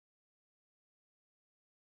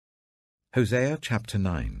Hosea chapter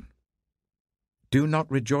 9. Do not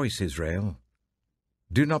rejoice, Israel.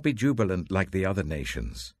 Do not be jubilant like the other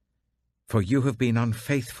nations. For you have been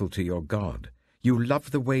unfaithful to your God. You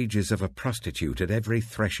love the wages of a prostitute at every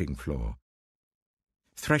threshing floor.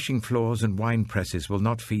 Threshing floors and wine presses will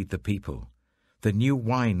not feed the people. The new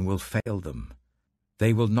wine will fail them.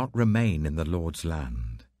 They will not remain in the Lord's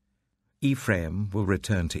land. Ephraim will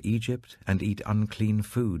return to Egypt and eat unclean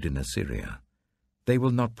food in Assyria. They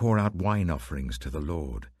will not pour out wine offerings to the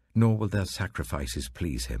Lord, nor will their sacrifices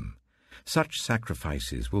please him. Such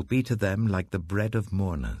sacrifices will be to them like the bread of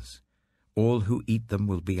mourners. All who eat them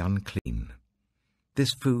will be unclean.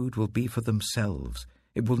 This food will be for themselves.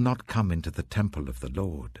 It will not come into the temple of the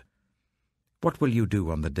Lord. What will you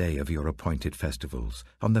do on the day of your appointed festivals,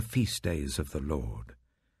 on the feast days of the Lord?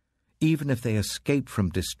 Even if they escape from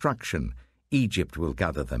destruction, Egypt will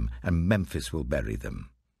gather them, and Memphis will bury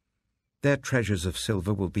them. Their treasures of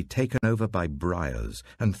silver will be taken over by briars,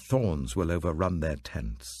 and thorns will overrun their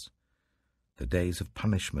tents. The days of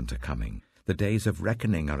punishment are coming. The days of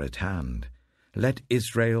reckoning are at hand. Let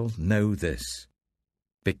Israel know this.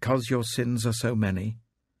 Because your sins are so many,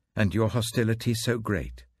 and your hostility so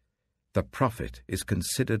great, the prophet is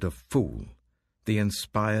considered a fool, the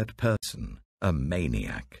inspired person a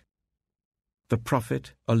maniac. The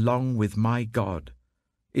prophet, along with my God,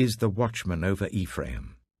 is the watchman over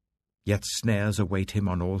Ephraim. Yet snares await him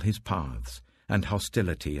on all his paths, and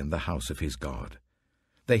hostility in the house of his God.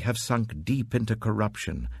 They have sunk deep into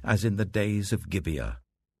corruption, as in the days of Gibeah.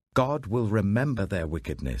 God will remember their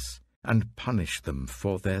wickedness, and punish them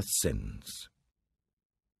for their sins.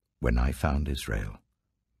 When I found Israel,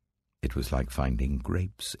 it was like finding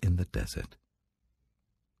grapes in the desert.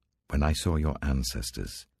 When I saw your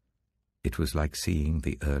ancestors, it was like seeing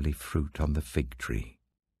the early fruit on the fig tree.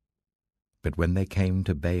 But when they came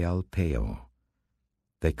to Baal Peor,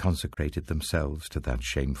 they consecrated themselves to that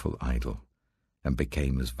shameful idol, and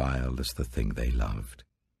became as vile as the thing they loved.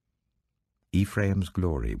 Ephraim's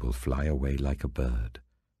glory will fly away like a bird.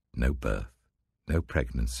 No birth, no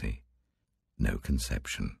pregnancy, no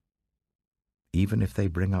conception. Even if they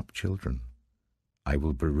bring up children, I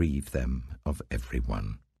will bereave them of every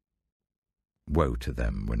one. Woe to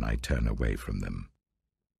them when I turn away from them.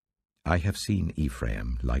 I have seen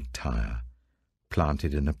Ephraim like Tyre,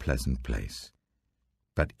 planted in a pleasant place,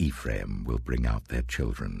 but Ephraim will bring out their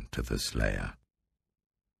children to the slayer.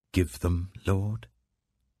 Give them, Lord?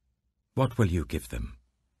 What will you give them?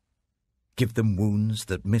 Give them wounds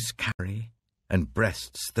that miscarry and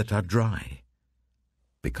breasts that are dry.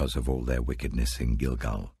 Because of all their wickedness in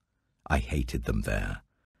Gilgal, I hated them there.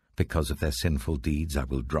 Because of their sinful deeds, I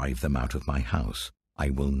will drive them out of my house. I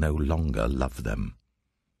will no longer love them.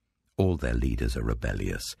 All their leaders are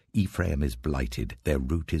rebellious. Ephraim is blighted, their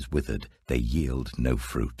root is withered, they yield no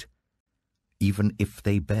fruit. Even if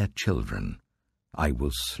they bear children, I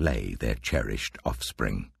will slay their cherished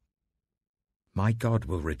offspring. My God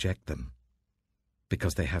will reject them,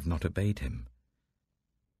 because they have not obeyed him.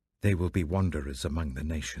 They will be wanderers among the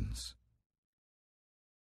nations.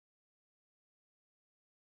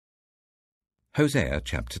 Hosea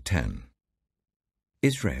chapter 10.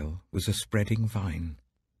 Israel was a spreading vine.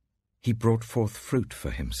 He brought forth fruit for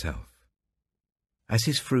himself. As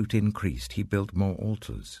his fruit increased, he built more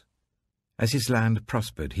altars. As his land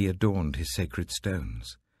prospered, he adorned his sacred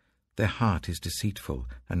stones. Their heart is deceitful,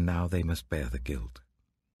 and now they must bear the guilt.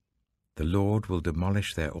 The Lord will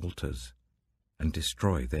demolish their altars and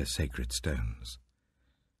destroy their sacred stones.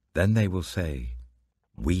 Then they will say,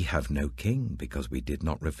 "We have no king because we did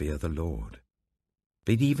not revere the Lord."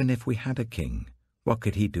 But even if we had a king, what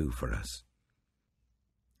could he do for us?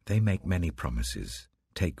 They make many promises,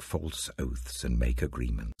 take false oaths, and make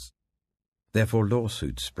agreements. Therefore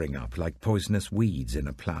lawsuits spring up like poisonous weeds in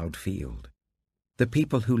a plowed field. The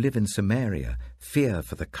people who live in Samaria fear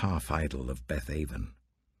for the calf idol of Bethaven.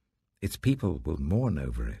 Its people will mourn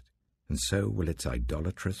over it, and so will its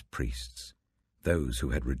idolatrous priests, those who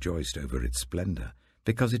had rejoiced over its splendor,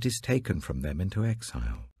 because it is taken from them into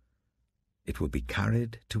exile. It will be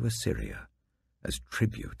carried to Assyria as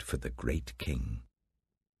tribute for the great king.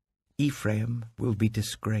 Ephraim will be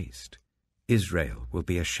disgraced. Israel will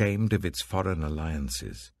be ashamed of its foreign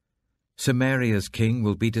alliances. Samaria's king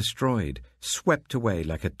will be destroyed, swept away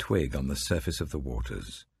like a twig on the surface of the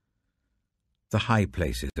waters. The high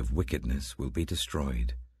places of wickedness will be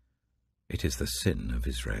destroyed. It is the sin of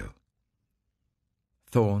Israel.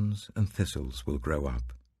 Thorns and thistles will grow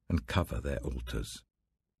up and cover their altars.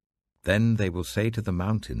 Then they will say to the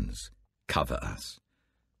mountains, "Cover us,"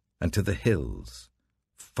 and to the hills,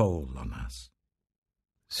 "Fall on us."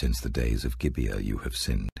 Since the days of Gibeah you have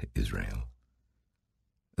sinned, Israel.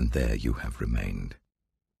 and there you have remained.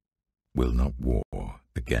 Will not war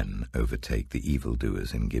again overtake the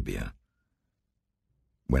evildoers in Gibeah?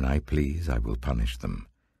 When I please, I will punish them.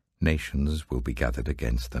 Nations will be gathered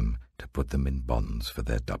against them to put them in bonds for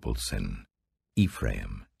their double sin.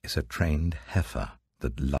 Ephraim is a trained heifer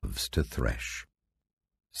that loves to thresh.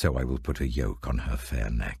 So I will put a yoke on her fair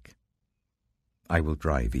neck. I will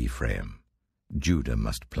drive Ephraim. Judah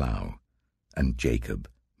must plough, and Jacob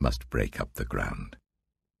must break up the ground.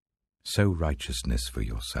 Sow righteousness for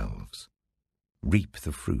yourselves. Reap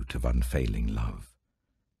the fruit of unfailing love,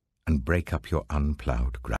 and break up your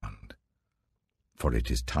unploughed ground. For it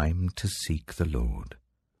is time to seek the Lord,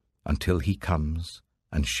 until he comes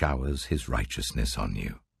and showers his righteousness on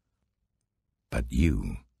you. But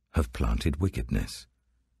you have planted wickedness.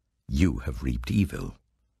 You have reaped evil.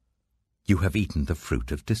 You have eaten the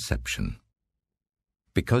fruit of deception.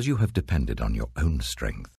 Because you have depended on your own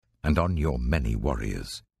strength and on your many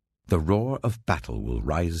warriors, the roar of battle will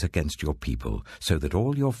rise against your people, so that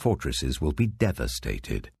all your fortresses will be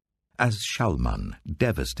devastated, as Shalman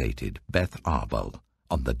devastated Beth Arbel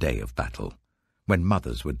on the day of battle, when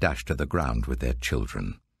mothers were dashed to the ground with their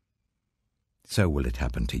children. So will it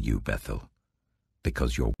happen to you, Bethel,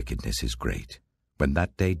 because your wickedness is great. When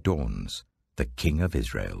that day dawns, the king of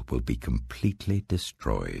Israel will be completely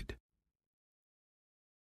destroyed.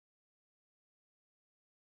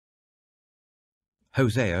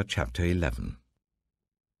 Hosea chapter 11.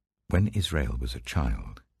 When Israel was a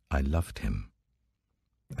child, I loved him,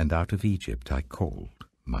 and out of Egypt I called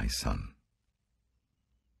my son.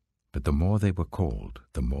 But the more they were called,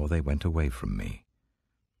 the more they went away from me.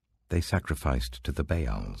 They sacrificed to the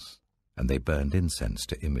Baals, and they burned incense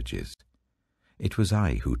to images. It was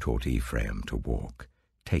I who taught Ephraim to walk,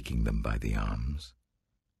 taking them by the arms.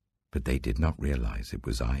 But they did not realize it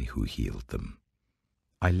was I who healed them.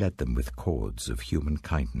 I led them with cords of human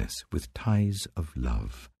kindness, with ties of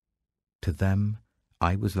love. To them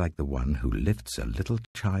I was like the one who lifts a little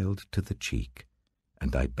child to the cheek,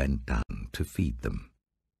 and I bent down to feed them.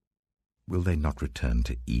 Will they not return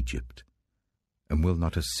to Egypt? And will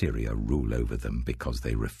not Assyria rule over them because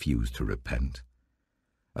they refuse to repent?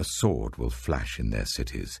 A sword will flash in their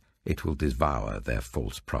cities. It will devour their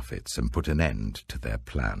false prophets and put an end to their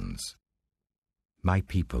plans. My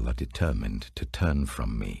people are determined to turn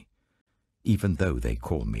from me, even though they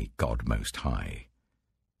call me God Most High.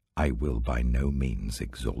 I will by no means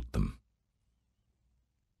exalt them.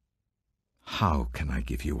 How can I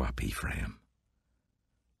give you up, Ephraim?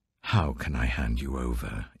 How can I hand you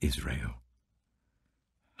over, Israel?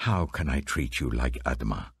 How can I treat you like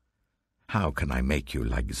Admah? How can I make you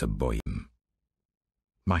like Zeboim?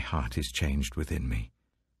 My heart is changed within me.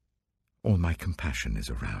 All my compassion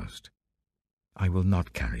is aroused. I will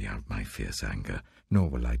not carry out my fierce anger, nor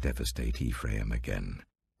will I devastate Ephraim again.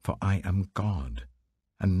 For I am God,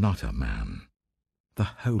 and not a man, the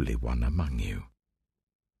Holy One among you.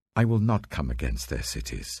 I will not come against their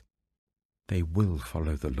cities. They will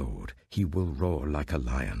follow the Lord. He will roar like a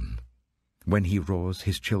lion. When he roars,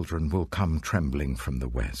 his children will come trembling from the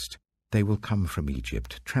west. They will come from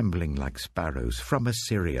Egypt, trembling like sparrows, from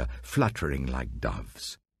Assyria, fluttering like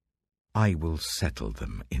doves. I will settle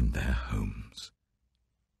them in their homes,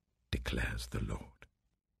 declares the Lord.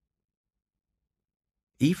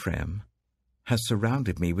 Ephraim has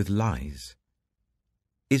surrounded me with lies,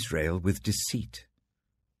 Israel with deceit,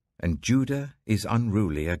 and Judah is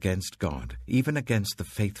unruly against God, even against the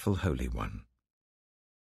faithful Holy One.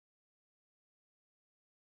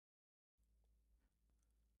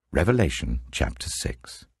 Revelation chapter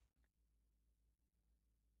 6.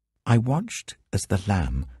 I watched as the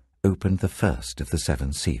Lamb opened the first of the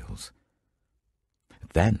 7 seals.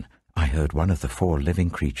 Then I heard one of the 4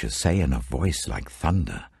 living creatures say in a voice like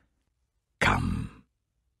thunder, "Come."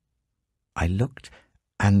 I looked,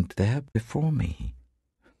 and there before me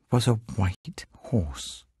was a white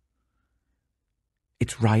horse.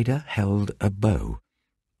 Its rider held a bow,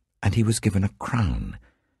 and he was given a crown,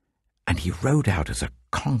 and he rode out as a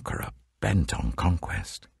conqueror bent on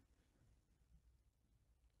conquest.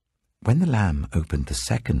 When the Lamb opened the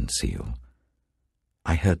 2nd seal,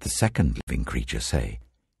 I heard the 2nd living creature say,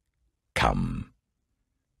 "Come."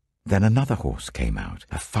 Then another horse came out,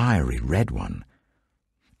 a fiery red one.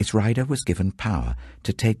 Its rider was given power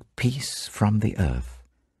to take peace from the earth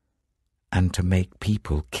and to make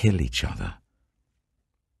people kill each other.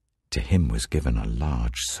 To him was given a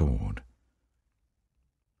large sword.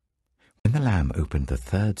 When the Lamb opened the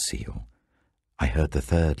 3rd seal, I heard the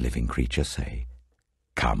 3rd living creature say,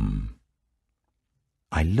 "Come."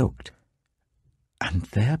 I looked, and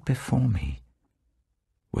there before me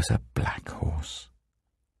was a black horse.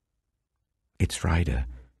 Its rider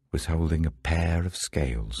was holding a pair of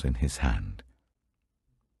scales in his hand.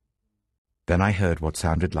 Then I heard what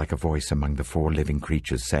sounded like a voice among the 4 living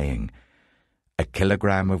creatures saying, "A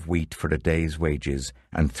kilogram of wheat for a day's wages,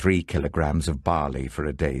 and 3 kilograms of barley for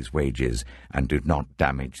a day's wages, and do not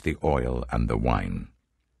damage the oil and the wine."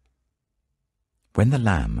 When the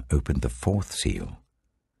Lamb opened the 4th seal,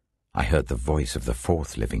 I heard the voice of the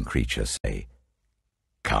 4th living creature say,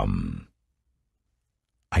 "Come."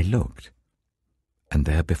 I looked, and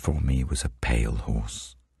there before me was a pale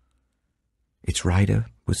horse. Its rider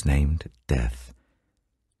was named Death,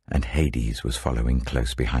 and Hades was following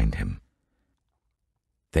close behind him.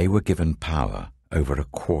 They were given power over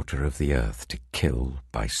 1/4 of the earth to kill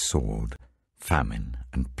by sword, famine,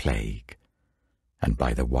 and plague, and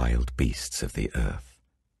by the wild beasts of the earth.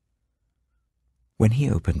 When he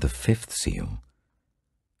opened the 5th seal,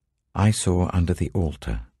 I saw under the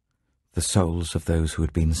altar the souls of those who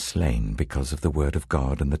had been slain because of the word of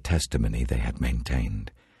God and the testimony they had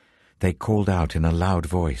maintained. They called out in a loud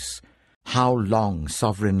voice, "How long,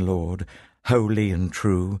 Sovereign Lord, holy and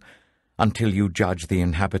true, until you judge the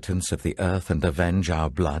inhabitants of the earth and avenge our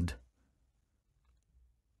blood?"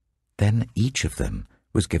 Then each of them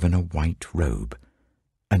was given a white robe,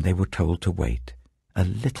 and they were told to wait a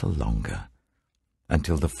little longer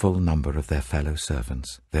until the full number of their fellow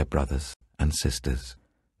servants, their brothers and sisters,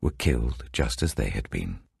 were killed just as they had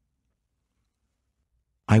been.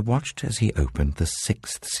 I watched as he opened the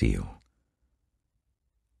 6th seal.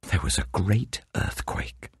 There was a great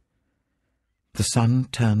earthquake. The sun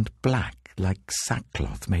turned black like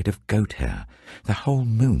sackcloth made of goat hair. The whole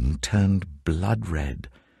moon turned blood red,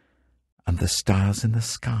 and the stars in the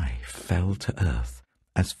sky fell to earth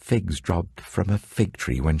as figs dropped from a fig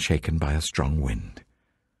tree when shaken by a strong wind.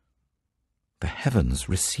 The heavens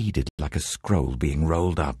receded like a scroll being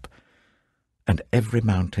rolled up, and every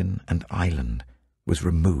mountain and island was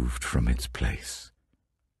removed from its place.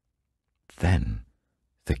 Then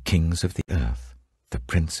the kings of the earth, the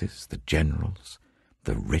princes, the generals,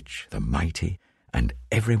 the rich, the mighty, and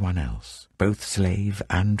everyone else, both slave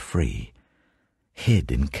and free,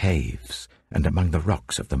 hid in caves and among the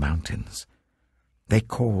rocks of the mountains. They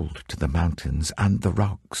called to the mountains and the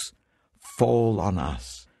rocks, "Fall on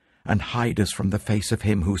us, and hide us from the face of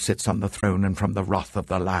him who sits on the throne and from the wrath of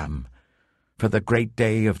the Lamb. For the great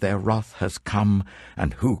day of their wrath has come,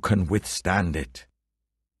 and who can withstand it?"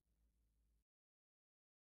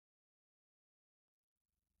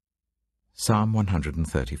 Psalm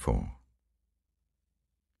 134.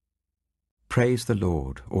 Praise the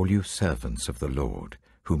Lord, all you servants of the Lord,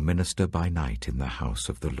 who minister by night in the house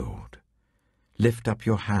of the Lord. Lift up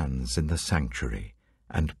your hands in the sanctuary,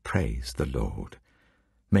 and praise the Lord.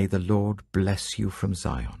 May the Lord bless you from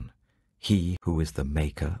Zion, he who is the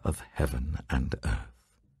maker of heaven and earth.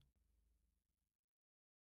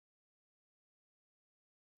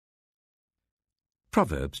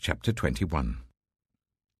 Proverbs chapter 21.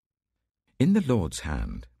 In the Lord's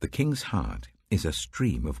hand, the king's heart is a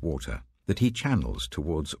stream of water that he channels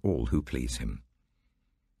towards all who please him.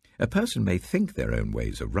 A person may think their own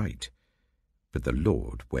ways are right, but the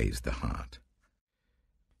Lord weighs the heart.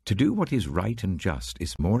 To do what is right and just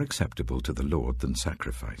is more acceptable to the Lord than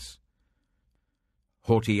sacrifice.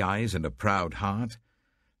 Haughty eyes and a proud heart,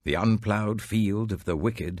 the unploughed field of the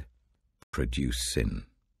wicked, produce sin.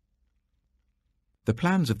 The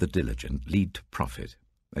plans of the diligent lead to profit,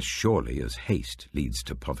 as surely as haste leads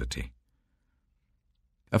to poverty.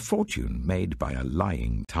 A fortune made by a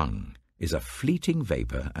lying tongue is a fleeting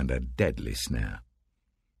vapor and a deadly snare.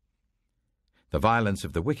 The violence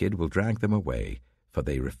of the wicked will drag them away, for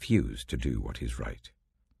they refuse to do what is right.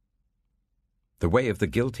 The way of the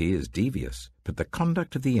guilty is devious, but the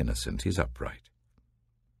conduct of the innocent is upright.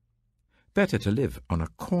 Better to live on a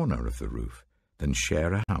corner of the roof than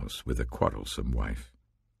share a house with a quarrelsome wife.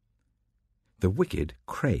 The wicked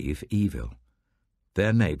crave evil.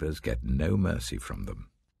 Their neighbors get no mercy from them.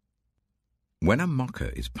 When a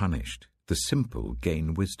mocker is punished, the simple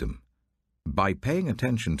gain wisdom. By paying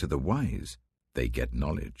attention to the wise, they get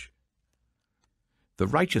knowledge. The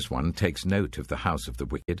righteous one takes note of the house of the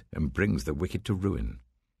wicked and brings the wicked to ruin.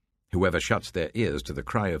 Whoever shuts their ears to the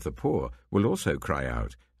cry of the poor will also cry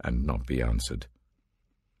out and not be answered.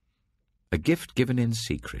 A gift given in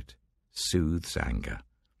secret soothes anger,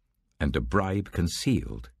 and a bribe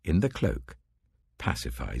concealed in the cloak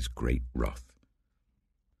pacifies great wrath.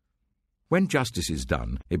 When justice is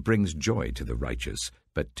done, it brings joy to the righteous,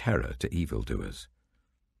 but terror to evildoers.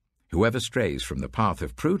 Whoever strays from the path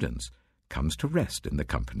of prudence comes to rest in the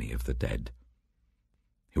company of the dead.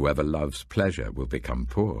 Whoever loves pleasure will become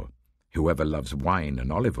poor. Whoever loves wine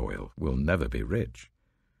and olive oil will never be rich.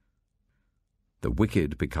 The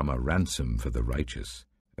wicked become a ransom for the righteous,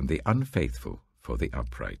 and the unfaithful for the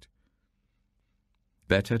upright.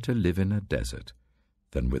 Better to live in a desert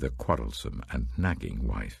than with a quarrelsome and nagging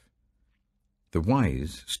wife. The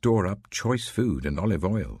wise store up choice food and olive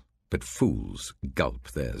oil, but fools gulp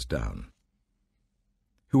theirs down.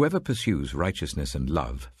 Whoever pursues righteousness and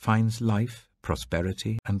love finds life,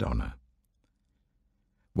 prosperity, and honor.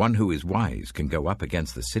 One who is wise can go up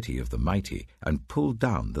against the city of the mighty and pull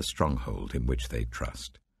down the stronghold in which they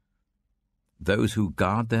trust. Those who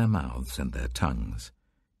guard their mouths and their tongues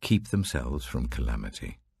keep themselves from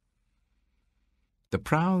calamity. The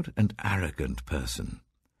proud and arrogant person,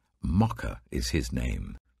 mocker is his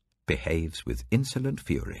name, behaves with insolent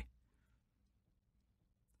fury.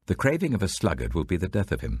 The craving of a sluggard will be the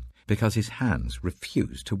death of him, because his hands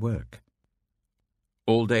refuse to work.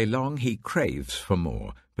 All day long he craves for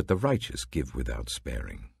more, but the righteous give without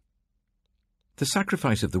sparing. The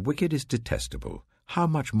sacrifice of the wicked is detestable, how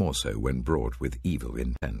much more so when brought with evil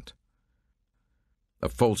intent. A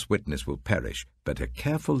false witness will perish, but a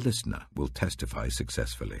careful listener will testify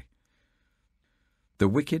successfully. The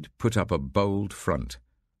wicked put up a bold front,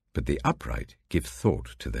 but the upright give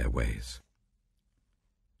thought to their ways.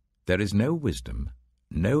 There is no wisdom,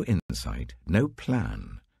 no insight, no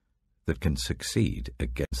plan that can succeed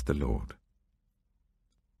against the Lord.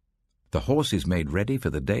 The horse is made ready for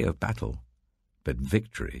the day of battle, but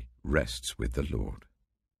victory rests with the Lord.